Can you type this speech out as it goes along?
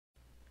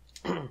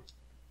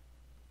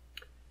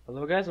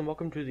Hello guys, and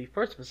welcome to the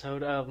first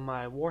episode of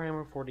my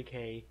Warhammer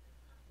 40k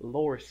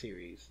lore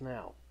series.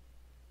 Now,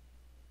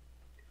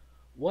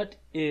 what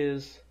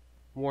is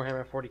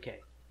Warhammer 40k?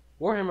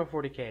 Warhammer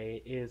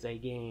 40k is a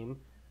game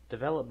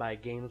developed by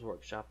Games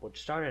Workshop,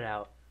 which started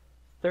out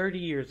 30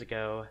 years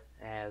ago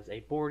as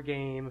a board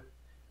game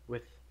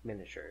with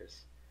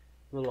miniatures.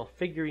 Little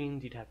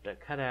figurines you'd have to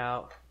cut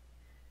out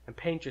and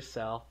paint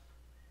yourself,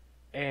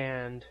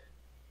 and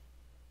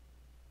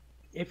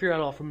if you're at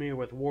all familiar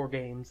with war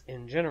games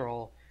in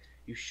general,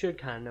 you should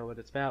kind of know what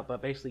it's about.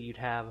 But basically you'd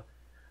have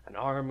an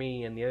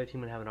army and the other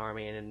team would have an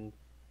army, and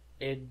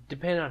it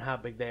depended on how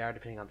big they are,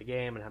 depending on the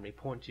game and how many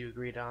points you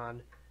agreed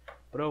on.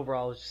 But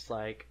overall it's just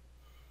like,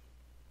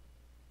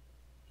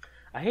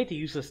 I hate to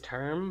use this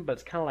term, but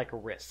it's kind of like a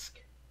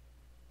Risk,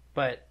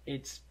 but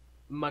it's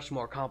much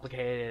more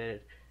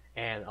complicated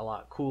and a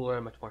lot cooler,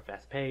 much more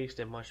fast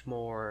paced and much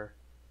more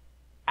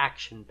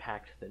action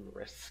packed than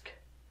Risk.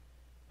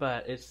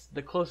 But it's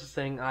the closest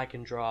thing I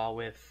can draw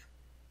with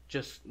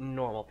just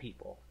normal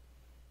people.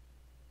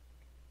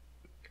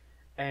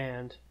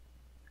 And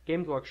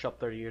Games Workshop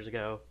 30 years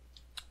ago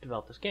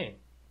developed this game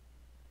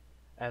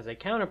as a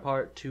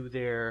counterpart to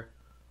their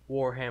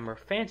Warhammer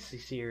Fantasy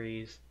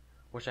series,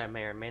 which I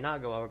may or may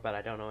not go over, but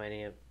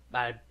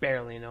I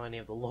barely know any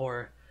of the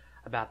lore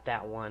about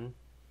that one.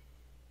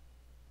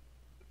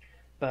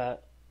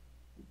 But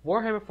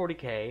Warhammer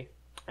 40k,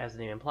 as the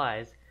name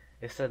implies,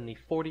 is set in the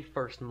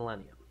 41st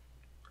millennium.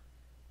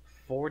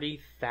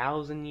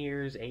 40,000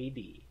 years AD.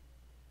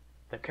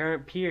 The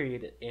current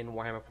period in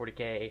Warhammer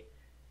 40k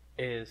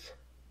is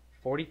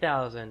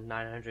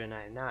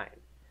 40,999.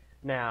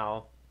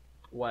 Now,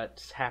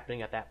 what's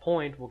happening at that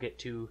point we'll get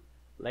to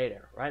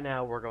later. Right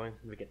now we're going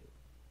from the beginning.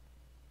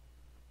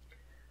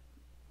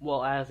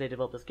 Well, as they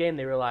developed this game,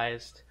 they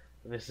realized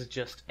this is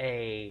just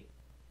a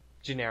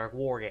generic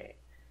war game.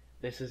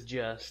 This is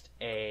just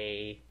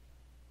a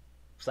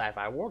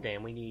sci-fi war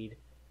game. We need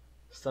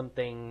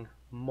something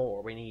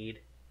more. We need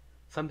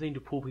something to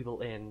pull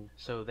people in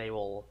so they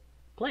will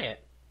play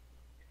it.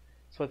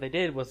 So what they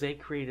did was they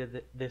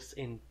created this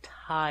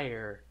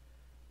entire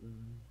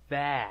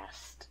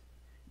vast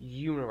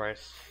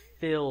universe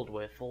filled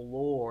with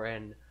lore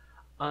and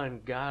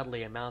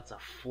ungodly amounts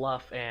of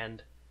fluff,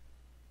 and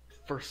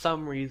for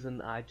some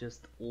reason I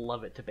just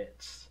love it to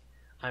bits.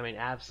 I mean,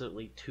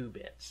 absolutely to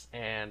bits.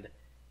 And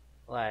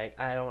I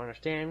don't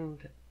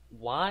understand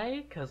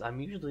why, because I'm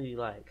usually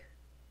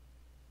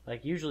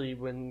usually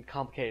when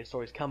complicated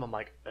stories come, I'm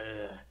like,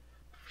 ugh.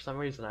 For some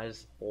reason, I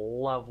just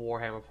love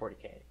Warhammer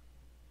 40k.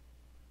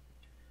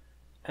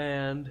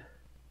 And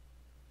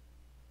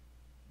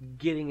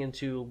getting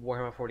into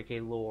Warhammer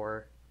 40k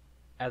lore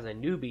as a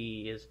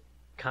newbie is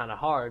kind of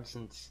hard,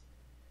 since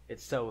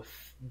it's so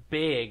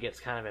big,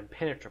 it's kind of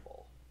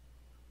impenetrable.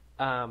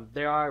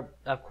 There are,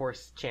 of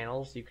course,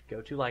 channels you could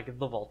go to, like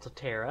the Vaults of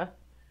Terra,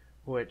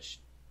 which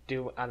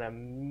do an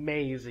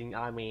amazing,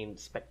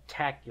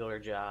 spectacular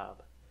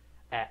job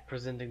at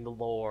presenting the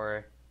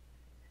lore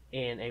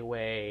in a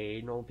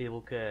way normal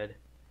people could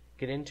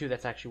get into.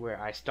 That's actually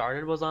where I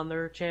started, was on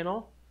their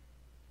channel.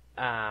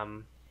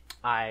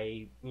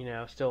 I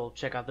still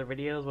check out their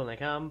videos when they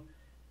come,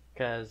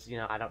 because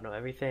I don't know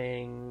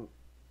everything,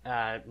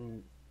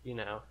 and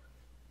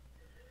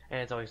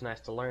it's always nice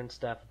to learn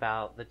stuff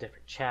about the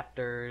different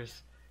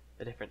chapters,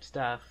 the different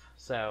stuff.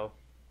 So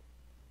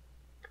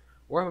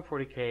Warhammer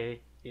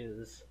 40k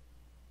is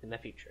in the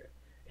future.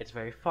 It's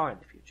very far in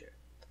the future.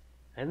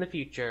 In the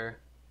future,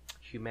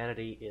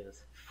 humanity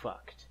is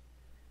fucked.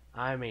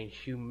 I mean,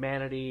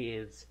 humanity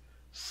is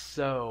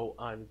so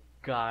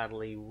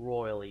ungodly,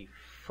 royally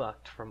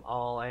fucked from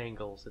all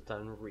angles, it's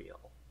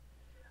unreal.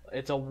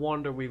 It's a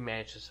wonder we've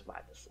managed to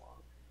survive this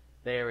long.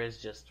 There is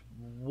just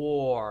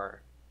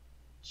war,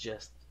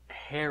 just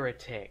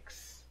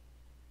heretics,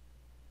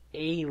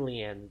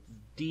 aliens,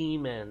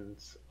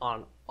 demons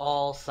on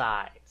all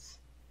sides,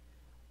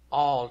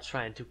 all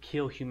trying to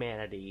kill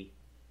humanity,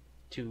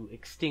 to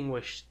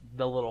extinguish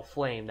the little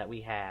flame that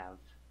we have.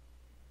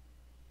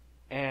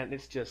 And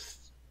it's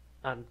just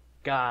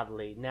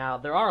ungodly. Now,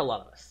 there are a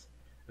lot of us.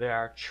 There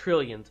are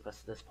trillions of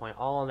us at this point,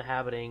 all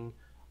inhabiting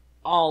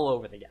all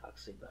over the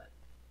galaxy, but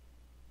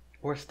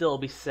we're still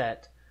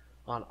beset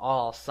on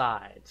all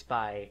sides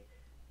by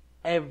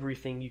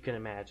everything you can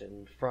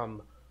imagine,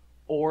 from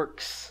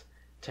orcs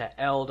to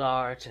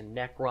Eldar to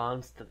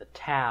Necrons to the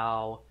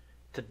Tau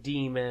to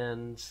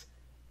demons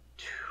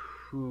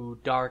to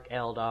Dark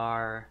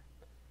Eldar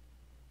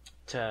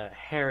to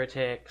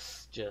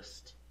heretics.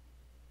 Just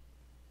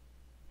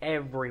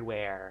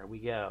everywhere we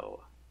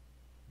go,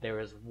 there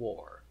is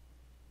war.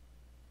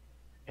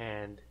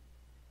 And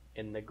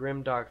in the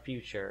grim dark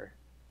future,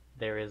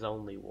 there is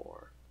only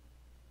war.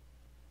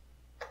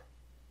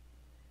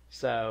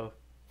 So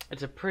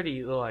it's a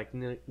pretty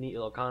neat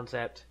little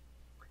concept.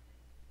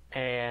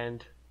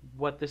 And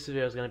what this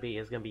video is going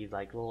to be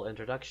like a little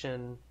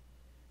introduction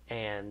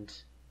and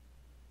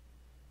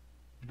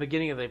the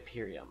beginning of the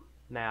Imperium.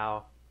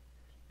 Now,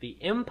 the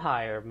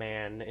Empire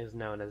man is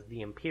known as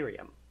the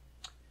Imperium,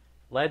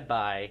 led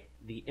by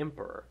the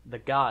Emperor, the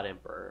God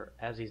Emperor,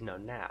 as he's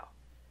known now.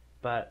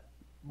 But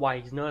why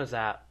he's known as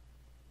that,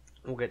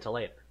 we'll get to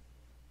later.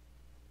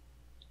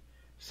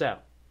 So,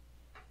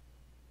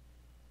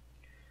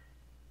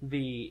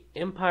 the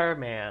Empire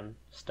Man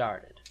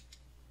started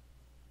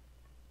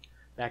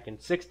back in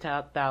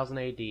 6000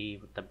 AD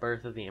with the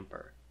birth of the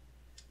Emperor.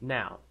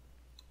 Now,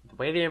 the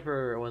way the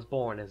Emperor was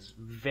born is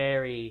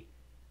very,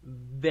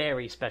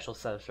 very special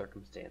set of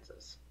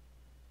circumstances.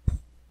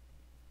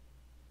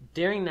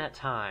 During that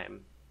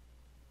time,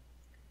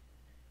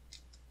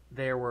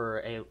 there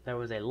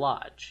was a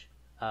lodge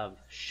of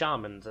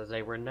shamans, as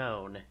they were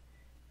known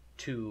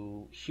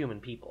to human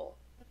people,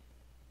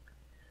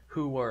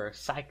 who were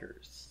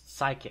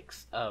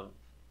psychics of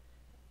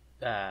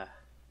the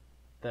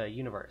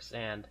universe.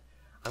 And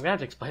I'm gonna have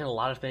to explain a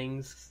lot of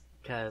things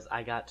because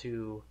I have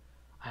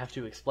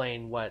to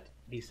explain what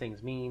these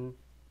things mean.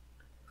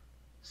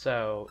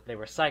 So they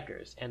were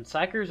psychers, and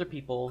psychers are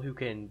people who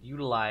can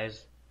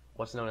utilize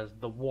what's known as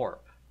the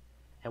warp.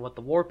 And what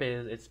the warp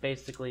is, it's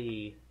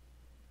basically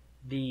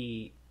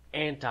the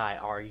anti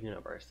our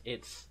universe.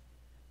 It's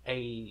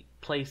a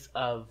place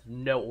of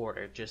no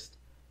order, just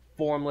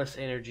formless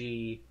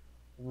energy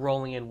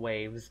rolling in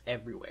waves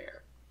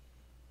everywhere.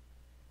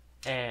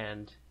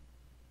 And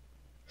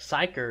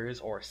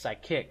psychers, or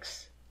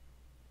psychics,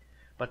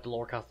 but the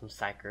lore calls them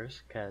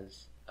psychers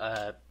because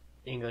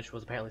English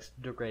was apparently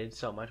degraded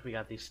so much we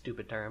got these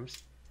stupid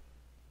terms.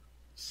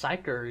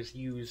 Psychers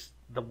use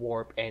the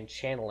warp and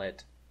channel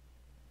it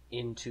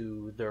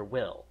into their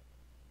will.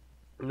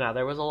 Now,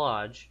 there was a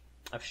lodge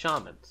of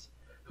shamans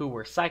who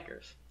were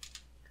psychers,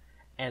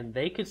 and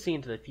they could see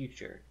into the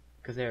future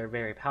because they were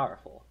very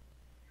powerful.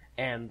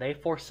 And they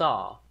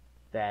foresaw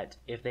that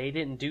if they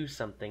didn't do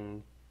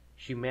something,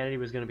 humanity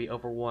was going to be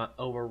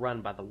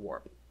overrun by the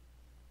warp.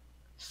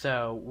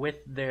 So, with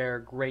their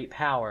great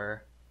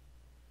power,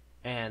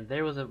 and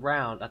there was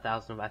around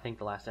 1,000, I think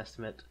the last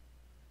estimate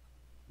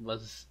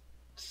was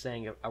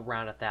saying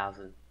around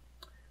 1,000,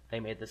 they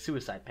made the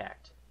suicide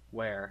pact,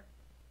 where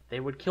they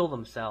would kill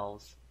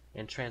themselves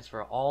and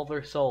transfer all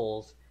their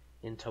souls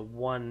into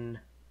one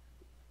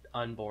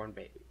unborn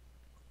baby.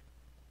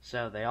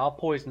 So they all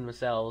poisoned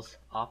themselves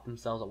off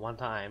themselves at one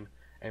time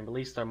and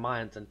released their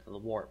minds into the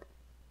warp.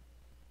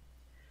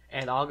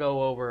 And I'll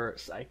go over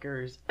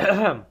psychers,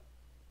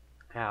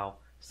 how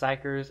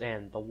psychers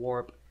and the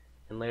warp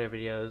in later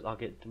videos. I'll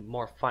get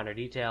more finer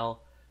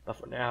detail, but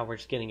for now we're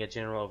just getting a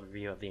general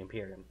overview of the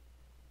Imperium.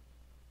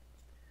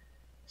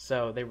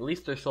 So they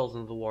released their souls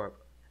into the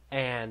warp,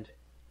 and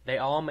they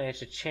all managed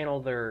to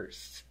channel their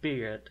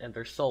spirit and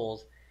their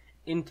souls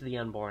into the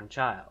unborn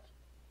child,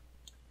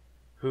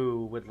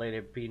 who would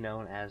later be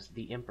known as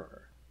the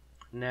Emperor.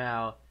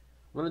 Now,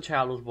 when the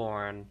child was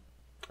born,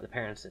 the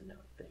parents didn't know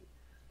anything.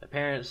 The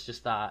parents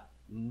just thought,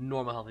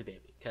 normal healthy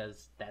baby,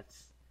 because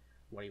that's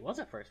what he was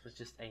at first, was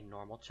just a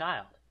normal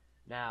child.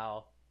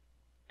 Now,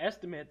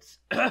 estimates,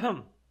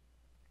 I'm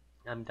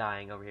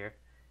dying over here,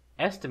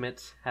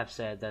 estimates have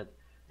said that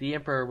the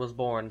Emperor was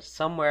born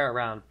somewhere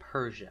around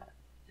Persia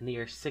in the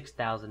year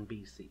 6000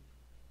 BC.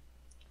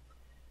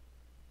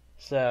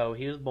 So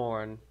he was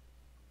born,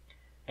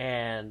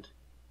 and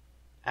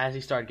as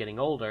he started getting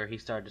older, he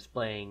started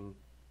displaying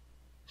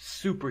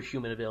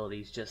superhuman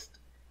abilities, just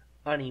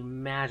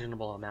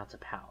unimaginable amounts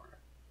of power.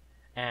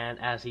 And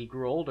as he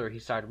grew older, he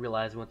started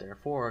realizing what they were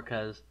for,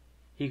 because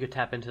he could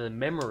tap into the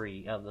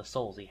memory of the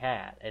souls he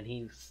had, and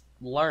he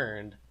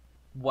learned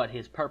what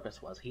his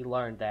purpose was. He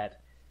learned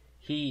that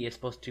he is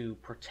supposed to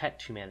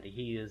protect humanity.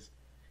 He is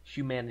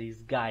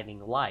humanity's guiding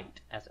light,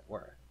 as it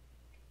were.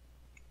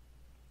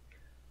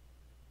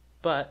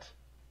 But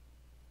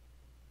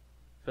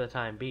for the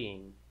time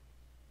being,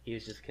 he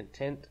was just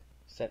content,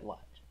 set light.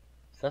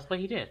 So that's what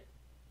he did.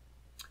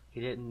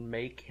 He didn't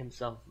make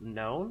himself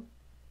known.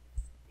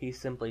 He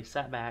simply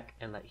sat back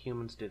and let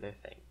humans do their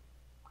thing.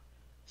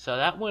 So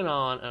that went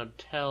on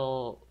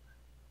until,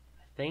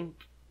 I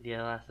think the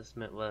last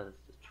estimate was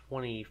the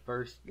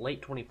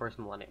late 21st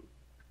millennium.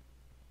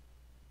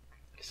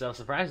 So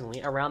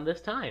surprisingly, around this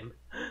time,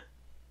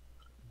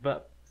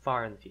 but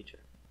far in the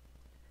future,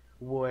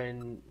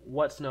 when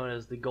what's known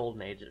as the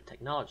golden age of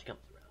technology comes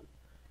around,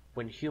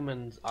 when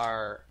humans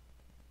are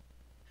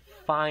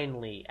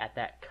finally at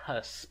that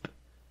cusp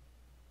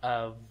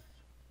of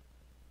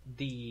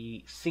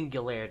the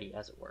singularity,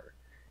 as it were,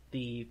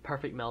 the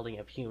perfect melding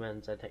of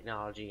humans and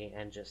technology,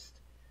 and just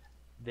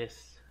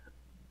this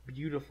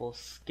beautiful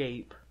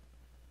scape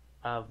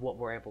of what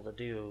we're able to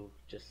do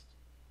just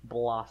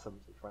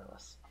blossoms in front of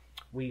us.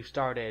 We've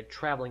started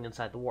traveling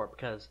inside the warp,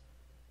 because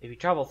if you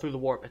travel through the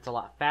warp, it's a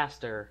lot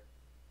faster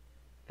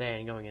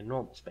than going in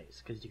normal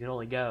space, because you can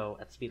only go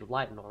at the speed of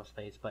light in normal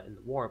space, but in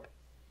the warp,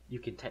 you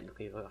can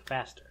technically go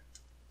faster,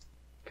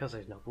 because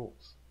there's no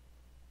rules.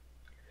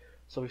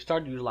 So we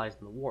started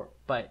utilizing the warp,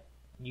 but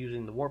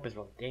using the warp is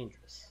really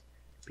dangerous,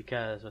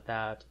 because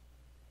without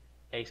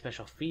a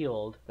special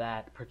field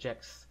that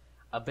projects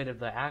a bit of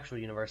the actual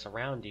universe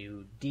around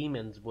you,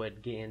 demons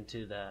would get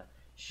into the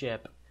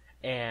ship,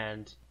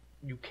 and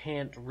you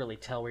can't really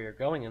tell where you're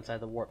going inside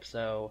the warp.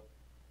 So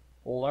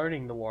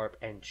learning the warp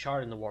and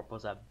charting the warp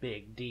was a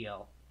big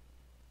deal.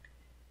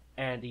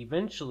 And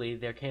eventually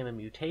there came a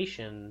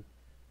mutation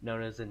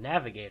known as the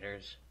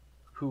Navigators,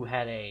 who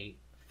had a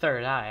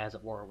third eye, as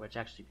it were, which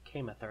actually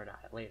became a third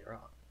eye later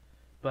on.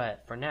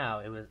 But for now,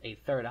 it was a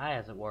third eye,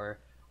 as it were,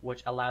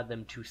 which allowed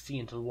them to see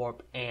into the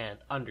warp and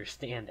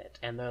understand it.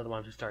 And they're the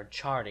ones who started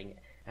charting it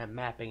and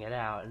mapping it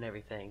out and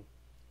everything.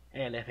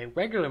 And if a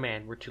regular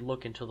man were to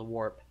look into the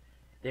warp,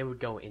 they would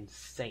go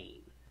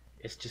insane.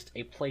 It's just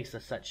a place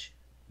of such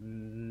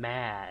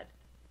mad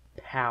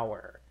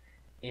power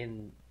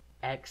in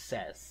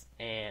excess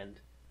and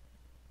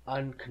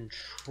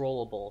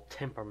uncontrollable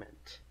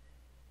temperament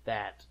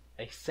that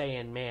a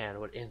Saiyan man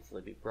would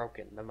instantly be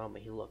broken the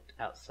moment he looked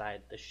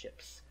outside the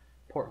ship's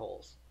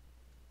portholes.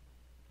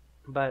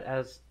 But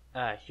as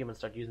humans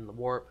started using the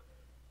warp,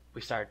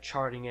 we started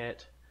charting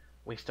it,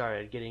 we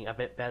started getting a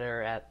bit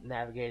better at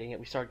navigating it,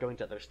 we started going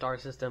to other star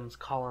systems,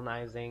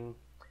 colonizing,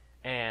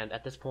 and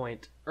at this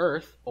point,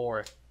 Earth,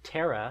 or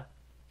Terra,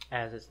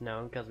 as it's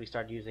known, because we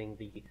started using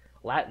the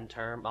Latin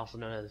term, also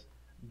known as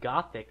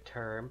Gothic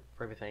term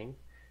for everything,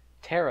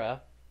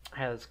 Terra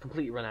has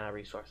completely run out of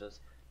resources.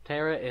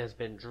 Terra has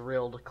been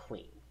drilled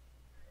clean.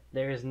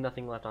 There is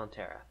nothing left on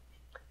Terra.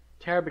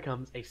 Terra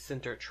becomes a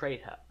center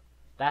trade hub.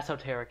 That's how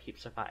Terra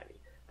keeps surviving.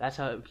 That's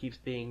how it keeps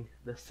being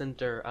the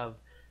center of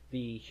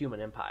the human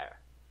empire.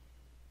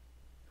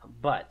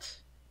 But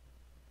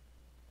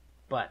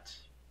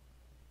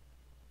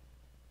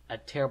a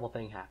terrible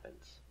thing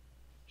happens.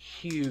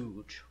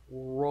 Huge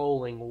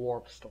rolling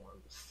warp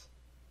storms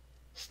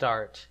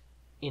start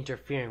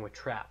interfering with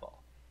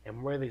travel.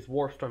 And where these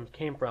warp storms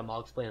came from, I'll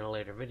explain in a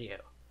later video.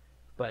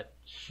 But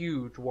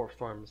huge warp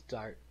storms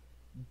start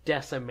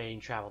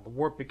decimating travel. The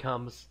warp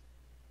becomes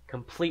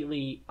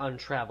completely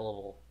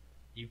untravelable.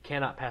 You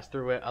cannot pass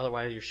through it,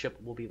 otherwise your ship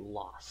will be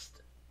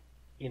lost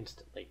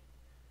instantly.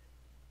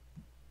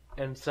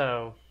 And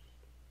so,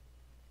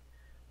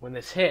 when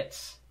this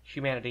hits,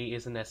 humanity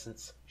is in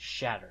essence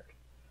shattered.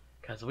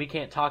 Because we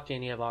can't talk to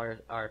any of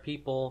our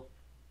people,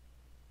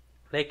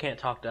 they can't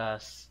talk to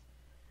us,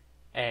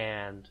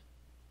 and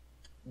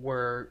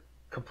we're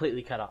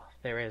completely cut off.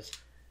 There is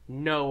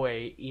no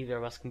way either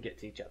of us can get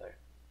to each other.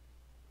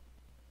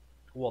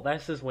 Well,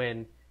 this is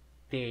when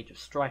the Age of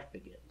Strife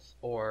begins,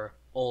 or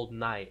Old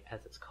Night, as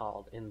it's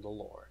called in the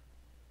lore.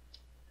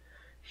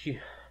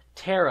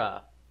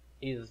 Terra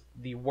is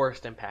the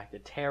worst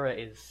impacted. Terra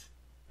is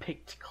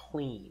picked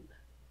clean.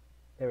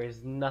 There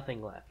is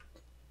nothing left.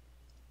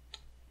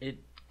 It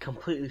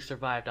completely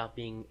survived off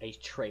being a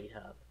trade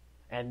hub.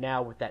 And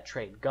now with that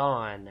trade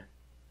gone,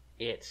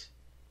 it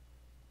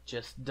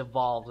just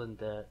devolved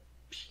into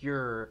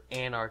pure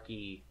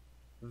anarchy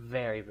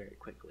very, very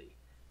quickly.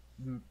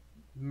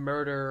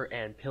 Murder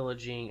and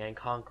pillaging and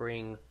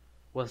conquering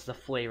was the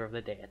flavor of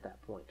the day at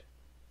that point.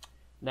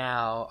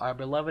 Now, our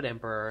beloved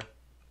Emperor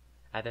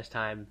at this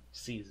time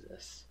sees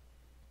this.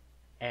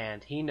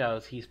 And he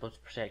knows he's supposed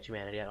to protect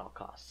humanity at all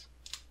costs.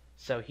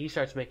 So he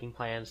starts making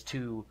plans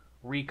to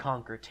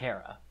reconquer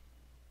Terra.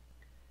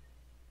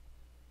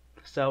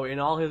 So in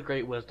all his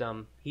great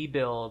wisdom, he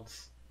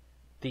builds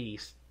the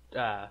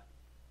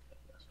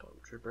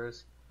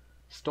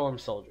Storm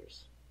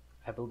Soldiers,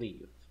 I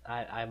believe.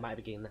 I might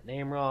be getting that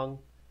name wrong.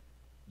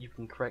 You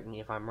can correct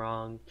me if I'm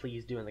wrong.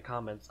 Please do in the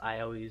comments.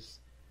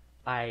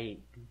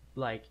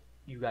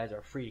 You guys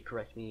are free to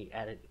correct me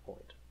at any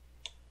point.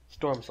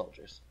 Storm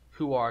Soldiers,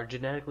 who are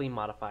genetically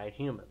modified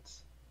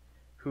humans,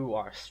 who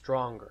are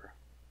stronger,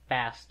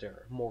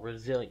 faster, more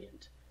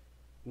resilient,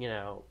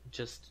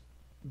 just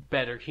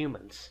better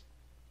humans.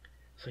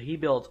 So he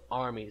builds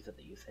armies of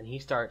these, and he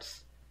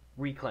starts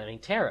reclaiming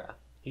Terra.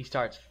 He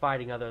starts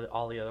fighting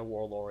all the other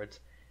warlords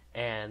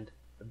and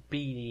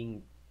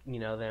beating,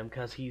 them,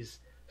 because he's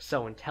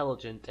so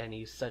intelligent and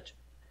he's such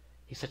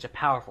a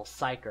powerful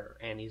psyker,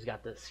 and he's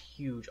got this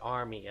huge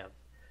army of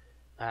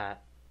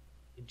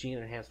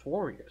gene-enhanced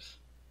warriors.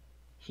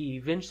 He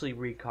eventually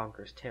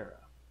reconquers Terra.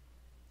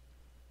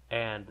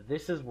 And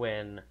this is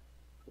when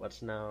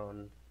what's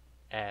known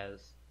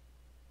as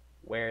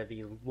where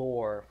the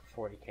lore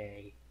for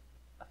 40k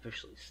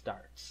officially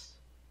starts.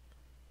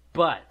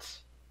 But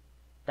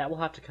that will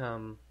have to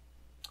come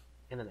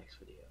in the next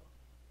video.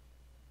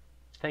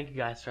 Thank you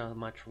guys so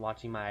much for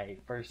watching my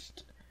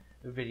first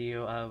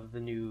video of the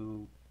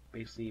new,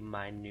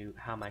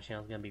 how my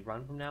channel is going to be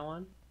run from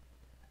now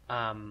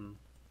on.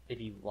 If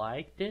you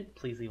liked it,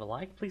 please leave a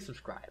like, please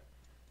subscribe.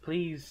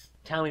 Please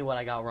tell me what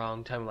I got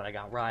wrong, tell me what I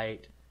got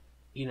right.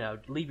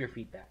 Leave your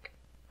feedback.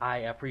 I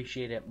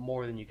appreciate it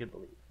more than you could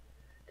believe.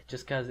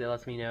 Just because it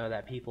lets me know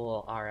that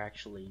people are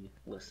actually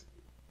listening.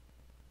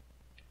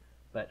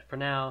 But for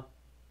now,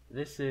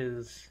 this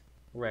is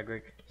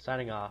Regrick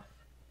signing off.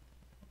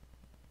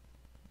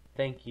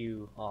 Thank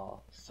you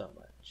all so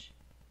much.